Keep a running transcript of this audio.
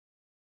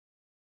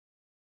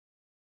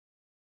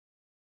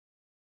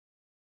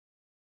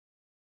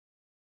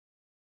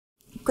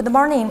Good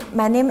morning,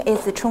 my name is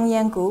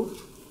Chongyan Gu.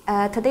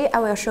 Today I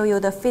will show you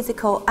the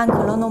physical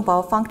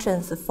unclonable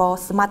functions for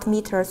smart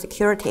meter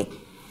security.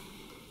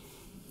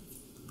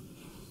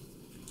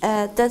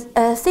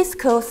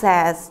 Cisco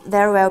says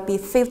there will be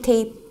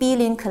 50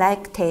 billion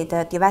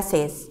connected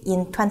devices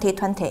in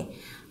 2020,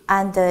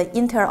 and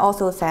Intel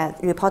also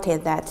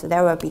reported that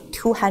there will be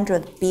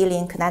 200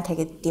 billion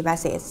connected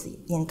devices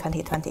in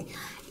 2020.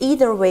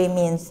 Either way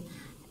means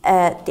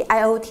the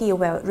IoT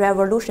will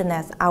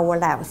revolutionize our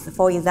lives.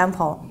 For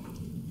example,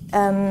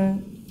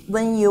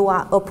 when you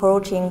are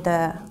approaching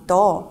the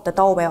door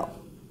will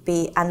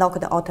be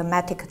unlocked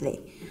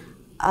automatically.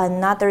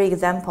 Another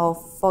example,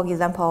 for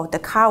example, the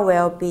car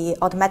will be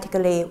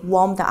automatically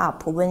warmed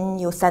up when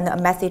you send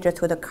a message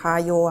to the car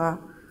you are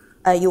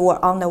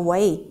on the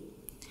way.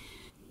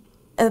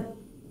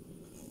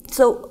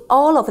 So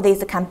all of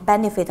these can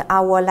benefit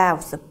our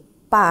lives,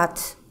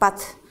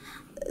 but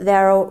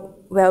there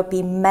will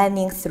be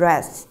many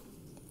threats.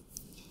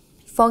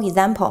 For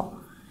example,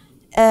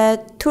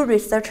 two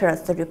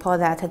researchers report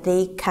that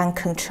they can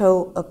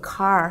control a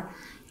car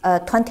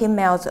 20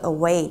 miles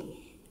away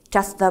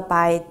just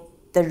by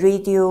the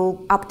radio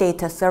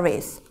update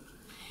service.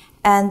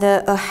 And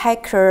a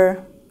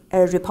hacker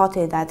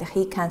reported that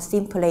he can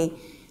simply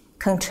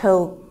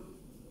control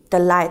the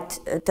light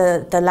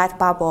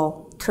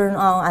bulb, turn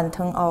on and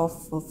turn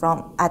off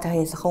from at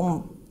his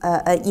home,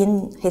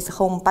 in his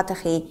home, but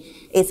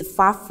he is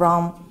far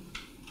from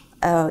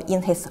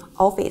in his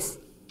office.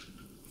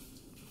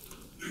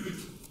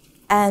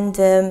 And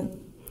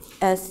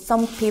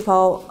some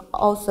people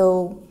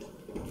also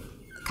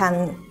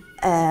can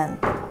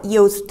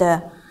use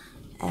the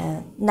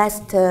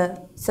Nest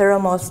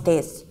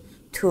thermostats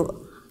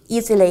to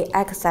easily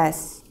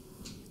access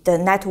the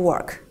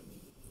network.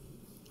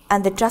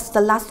 And just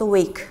last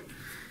week,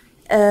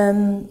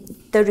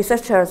 the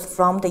researchers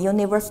from the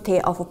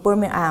University of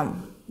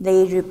Birmingham,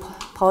 they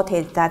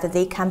reported that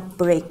they can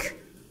break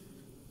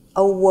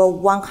over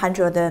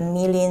 100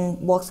 million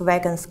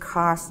Volkswagen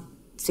cars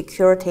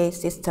security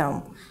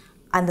system,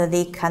 and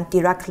they can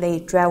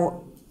directly drive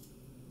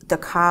the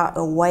car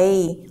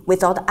away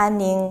without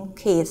any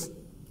keys.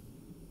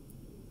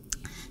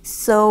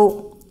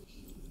 So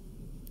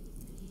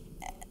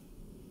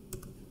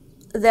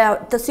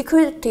the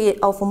security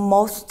of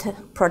most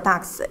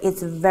products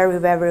is very,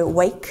 very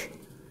weak.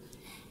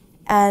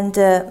 And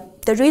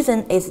the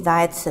reason is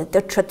that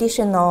the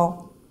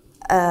traditional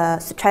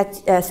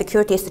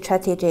security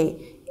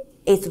strategy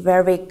is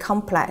very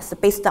complex,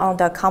 based on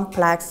the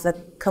complex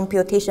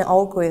computation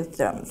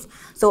algorithms.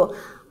 So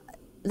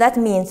that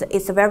means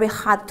it's very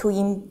hard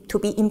to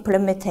be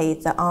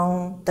implemented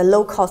on the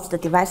low-cost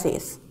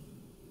devices.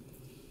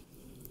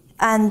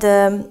 And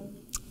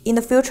in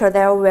the future,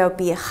 there will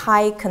be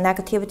high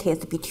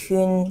connectivities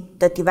between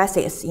the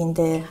devices in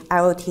the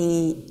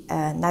IoT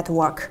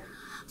network.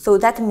 So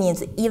that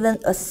means even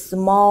a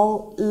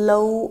small,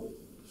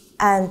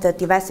 low-end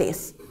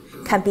devices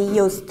can be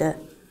used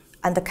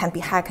and can be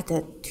hacked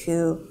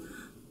to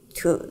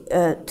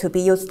be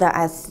used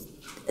as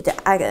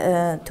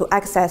to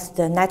access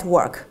the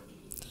network.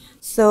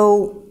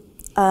 So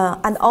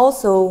and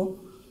also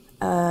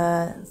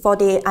for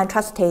the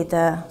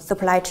untrusted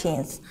supply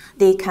chains,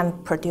 they can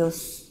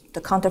produce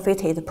the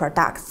counterfeited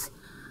products.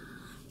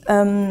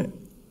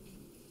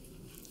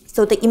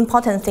 So the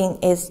important thing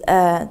is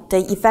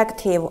the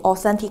effective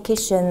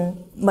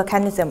authentication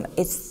mechanism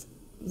is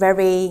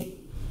very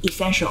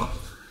essential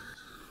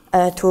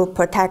to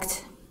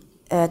protect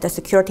the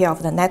security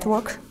of the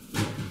network.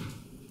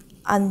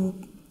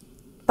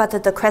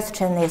 But the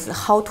question is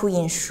how to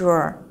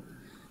ensure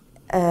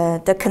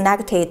the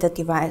connected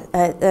device,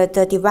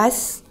 the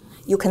device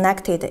you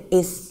connected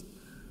is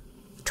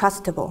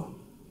trustable.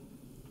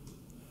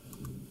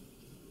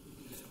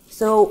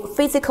 So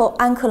physical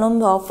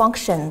unclonable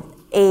function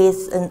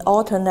is an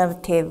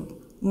alternative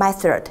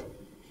method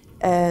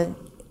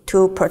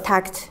to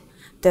protect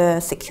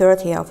the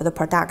security of the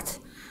product.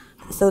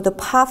 So the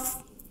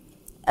PUF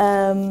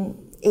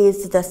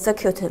is the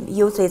circuit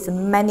uses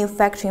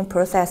manufacturing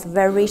process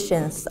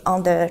variations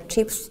on the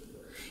chips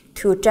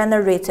to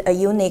generate a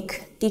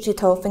unique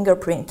digital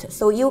fingerprint.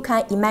 So you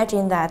can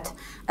imagine that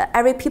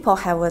every people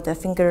have the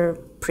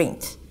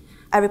fingerprint.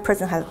 Every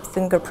person has a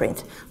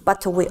fingerprint,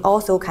 but we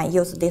also can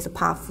use this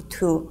PUF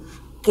to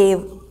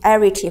give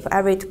every chip,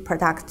 every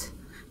product,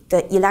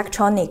 the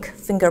electronic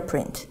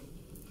fingerprint.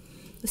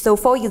 So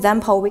for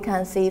example, we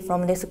can see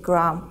from this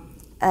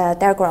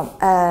diagram,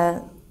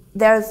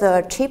 there's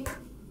a chip.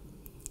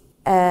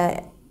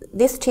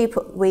 This chip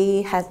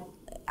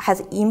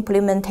has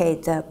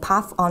implemented the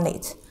PUF on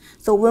it.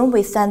 So when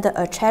we send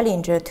a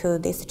challenge to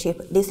this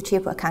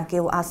chip can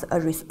give us a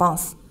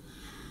response.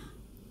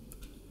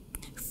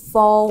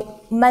 For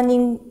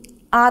many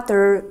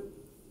other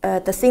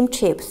the same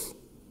chips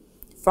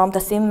from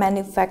the same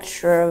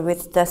manufacturer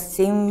with the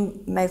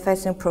same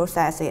manufacturing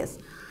processes,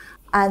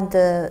 and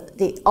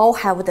they all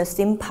have the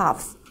same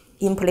PUFs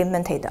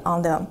implemented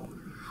on them,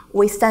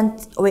 we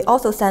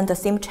also send the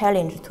same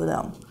challenge to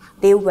them.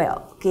 They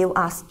will give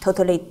us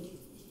totally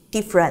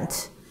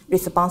different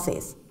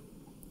responses.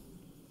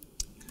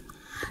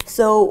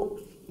 So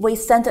we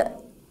sent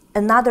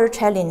another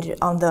challenge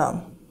on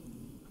them.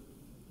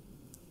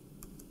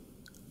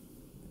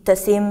 The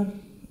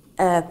same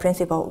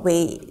principle.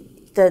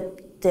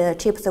 The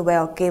chips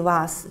will give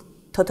us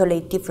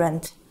totally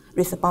different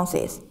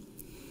responses.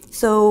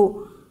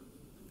 So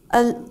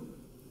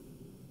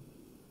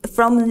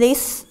from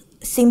this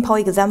simple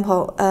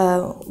example,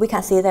 we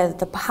can see that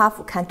the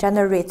PUF can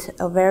generate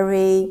a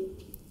very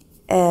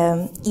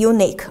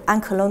unique,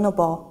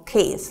 unclonable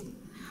keys.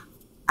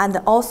 And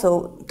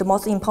also, the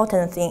most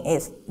important thing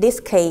is this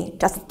key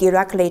just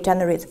directly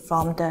generates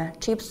from the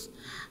chips.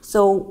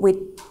 So we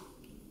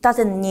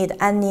doesn't need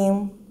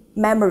any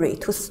memory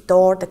to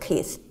store the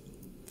keys.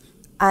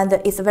 And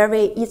it's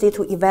very easy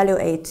to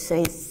evaluate.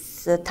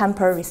 It's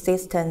tamper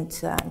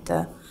resistant,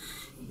 and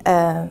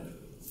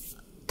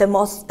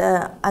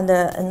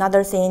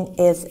another thing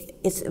is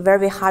it's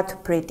very hard to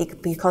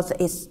predict because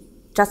it's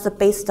just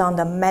based on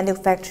the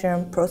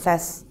manufacturing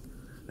process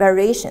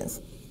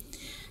variations.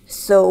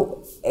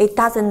 So it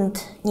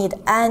doesn't need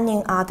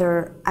any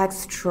other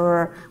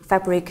extra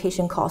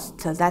fabrication cost.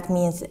 That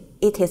means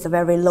it is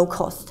very low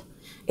cost.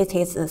 It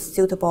is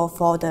suitable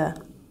for the,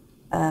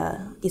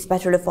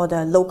 especially for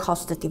the low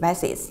cost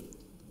devices.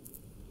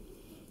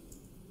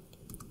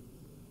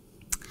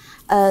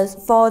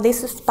 For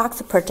this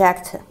Sparks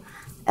project,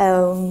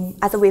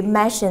 as we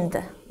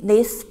mentioned,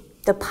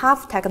 the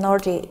PUF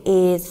technology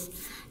is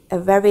a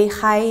very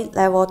high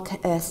level,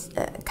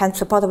 can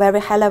support a very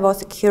high level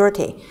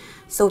security.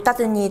 So it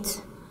doesn't need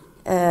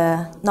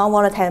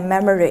non-volatile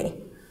memory.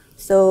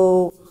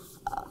 So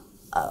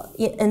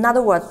in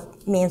other words,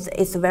 means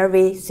it's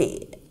very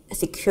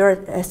secure.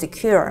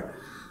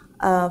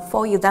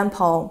 For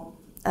example,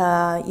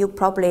 you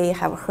probably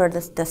have heard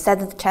the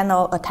set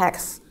channel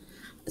attacks.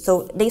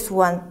 So this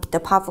one, the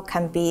PUF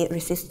can be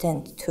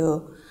resistant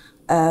to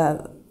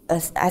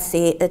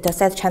the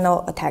set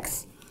channel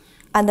attacks.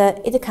 And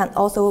it can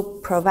also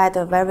provide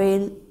a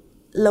very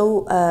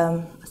low,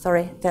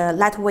 the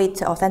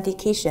lightweight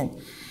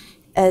authentication.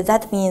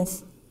 That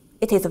means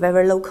it is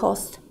very low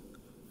cost.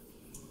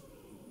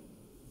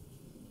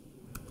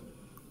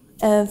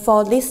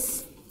 For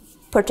this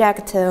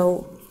project,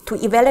 to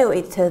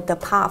evaluate the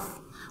PUF,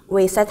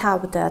 we set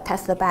up the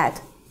test bed.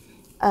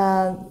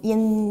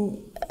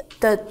 In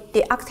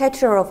the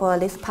architecture of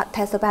this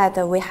test bed,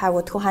 we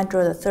have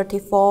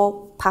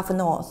 234 PUF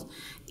nodes.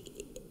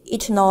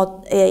 Each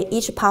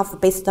PUF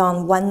based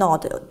on one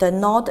node. The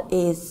node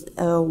is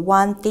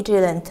one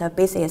Digilant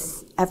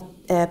basis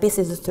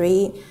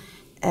 3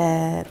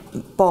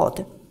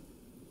 board.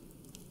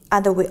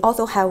 And we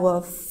also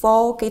have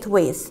 4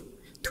 gateways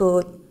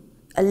to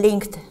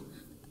linked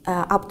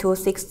up to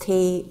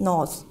 60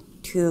 nodes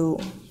to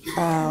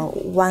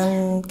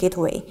one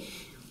gateway.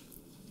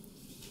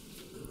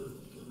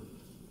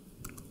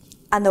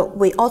 And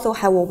we also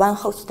have one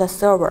host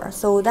server.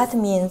 So that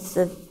means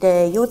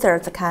the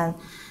users can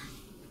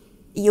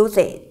use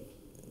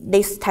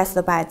this test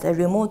bed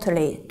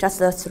remotely just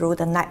through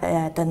the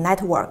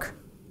network.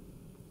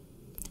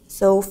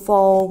 So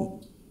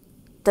for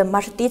the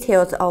much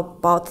details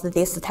about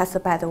this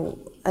test bed,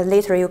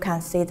 later you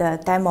can see the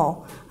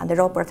demo, and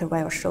Robert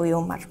will show you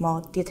much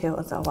more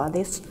details about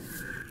this.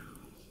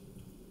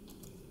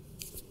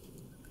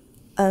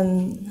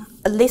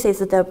 This is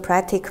the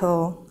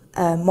practical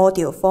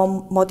module,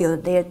 form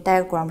module the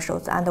diagram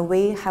shows, and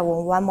we have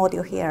one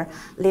module here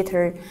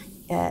later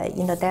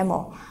in the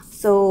demo.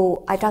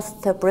 So I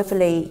just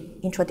briefly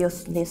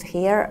introduce this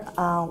here.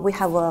 We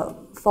have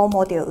 4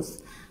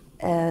 modules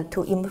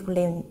to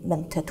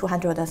implement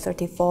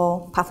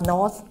 234 PUF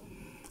nodes.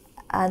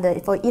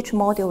 And for each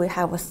module, we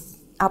have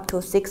up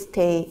to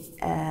 60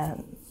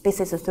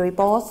 basis 3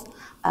 boards,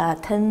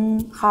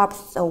 10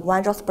 hubs,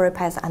 1 Raspberry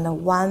Pi,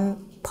 and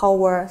 1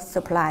 power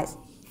supply.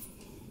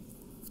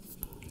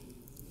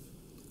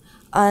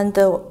 And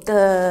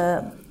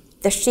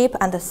the shape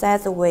and the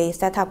size we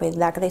set up is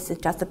like this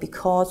just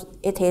because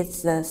it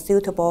is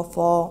suitable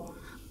for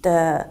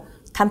the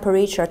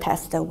temperature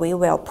test. We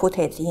will put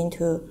it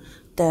into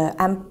the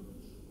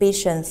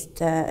ambitions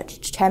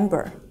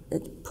chamber,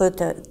 put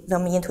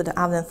them into the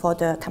oven for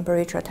the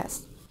temperature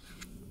test.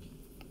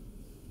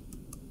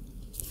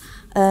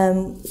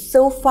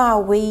 So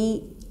far,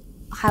 we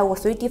have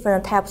 3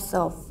 different types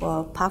of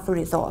PUF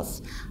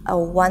results.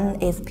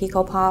 One is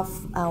Pico PUF,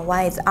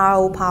 one is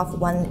RO PUF,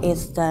 one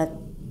is the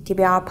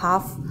TBR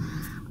PUF.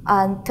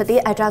 And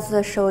today I just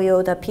show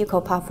you the Pico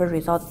PUF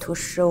result to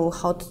show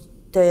how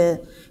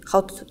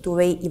do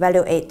we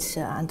evaluate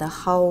and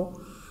how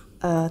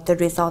the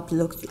result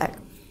looks like.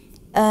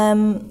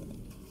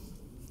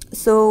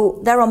 So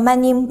there are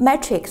many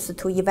metrics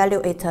to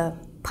evaluate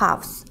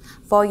PUFs.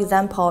 For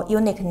example,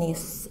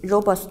 uniqueness,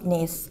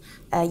 robustness,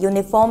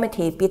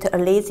 uniformity, bit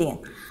aliasing.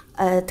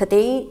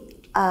 Today,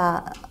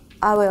 I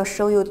will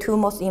show you 2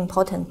 most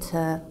important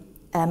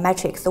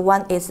metrics.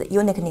 One is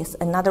uniqueness,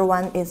 another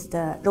one is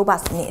the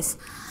robustness.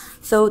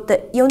 So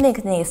the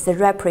uniqueness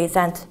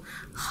represents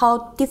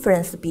how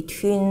difference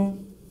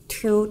between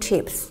 2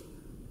 chips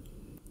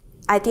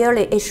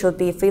ideally it should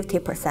be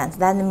 50%.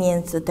 That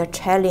means the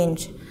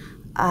challenge,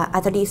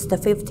 at least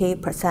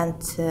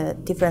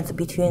 50% difference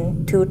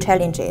between two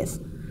challenges.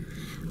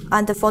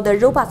 And for the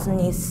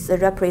robustness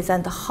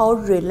represent how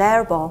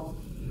reliable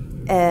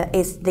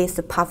is this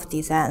PUF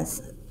design.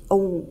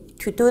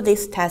 To do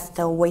this test,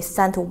 we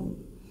sent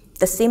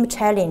the same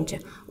challenge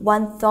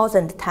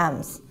 1,000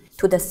 times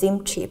to the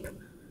same chip,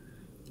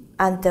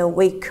 and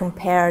we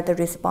compare the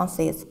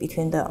responses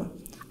between them.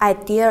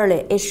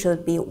 Ideally, it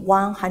should be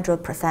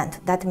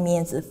 100%. That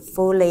means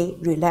fully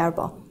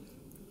reliable.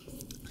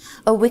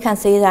 We can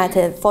see that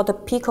for the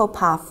Pico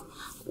PUF,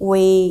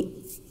 we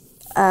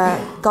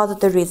got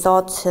the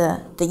result,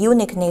 the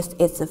uniqueness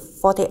is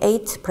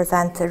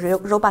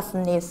 48%,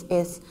 robustness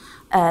is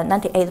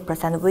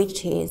 98%,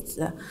 which is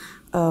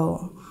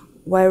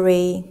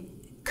very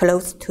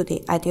close to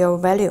the ideal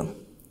value.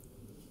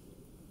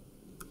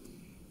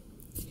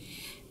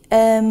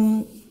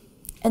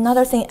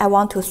 Another thing I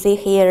want to see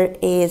here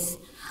is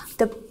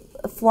the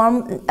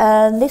form.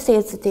 This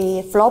is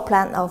the floor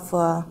plan of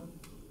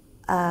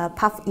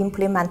PUF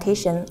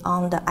implementation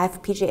on the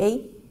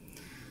FPGA.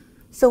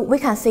 So we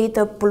can see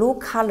the blue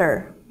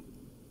color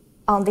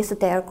on this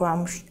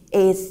diagram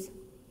is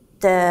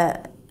the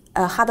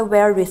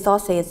hardware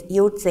resources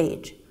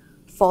usage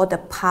for the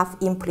PUF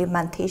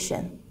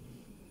implementation.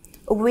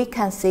 We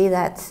can see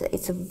that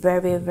it's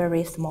very,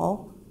 very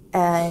small.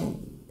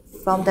 And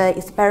from the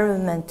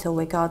experiment,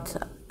 we got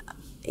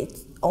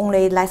it's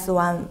only less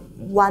than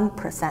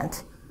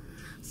 1%.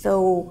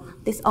 So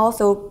this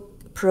also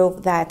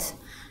proves that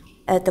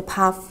the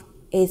PUF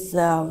is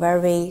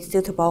very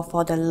suitable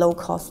for the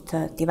low-cost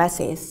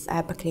devices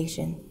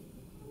application.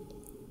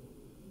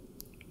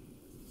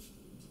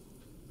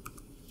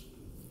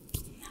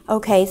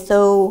 Okay,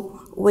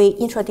 so we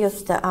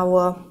introduced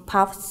our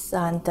PUFs,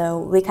 and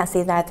we can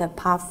see that the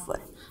PUF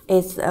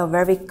is a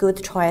very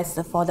good choice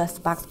for the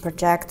Sparks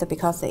project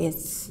because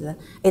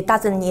it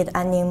doesn't need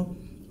any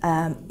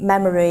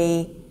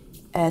memory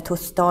to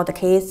store the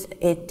keys.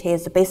 It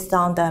is based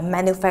on the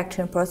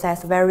manufacturing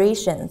process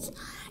variations.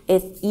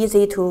 It's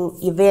easy to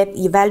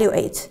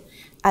evaluate,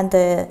 and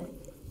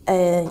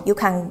you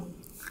can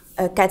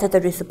get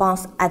the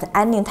response at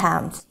any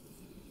time.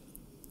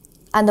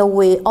 And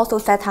we also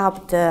set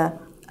up the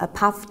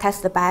PUF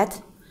test bed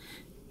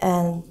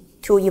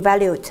to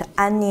evaluate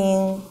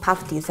any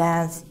PUF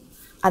designs.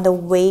 And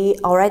we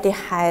already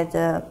had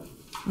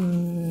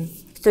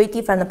 3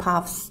 different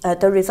PUFs,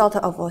 the result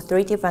of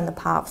 3 different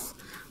PUFs.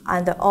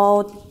 And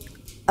all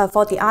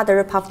for the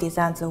other PUF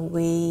designs,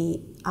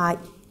 we are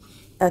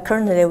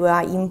currently we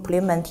are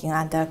implementing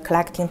and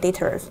collecting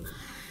data.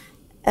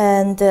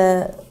 And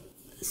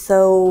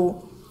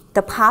so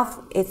the PUF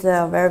is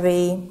a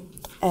very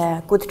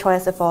good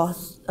choice for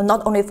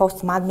not only for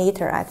smart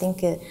meter. I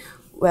think it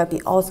will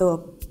be also a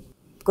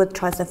good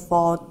choice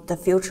for the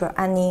future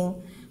any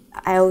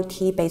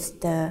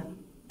IoT-based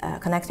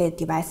connected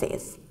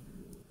devices.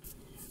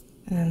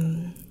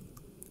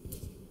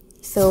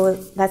 So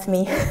that's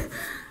me.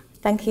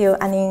 Thank you.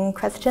 Any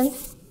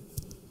questions?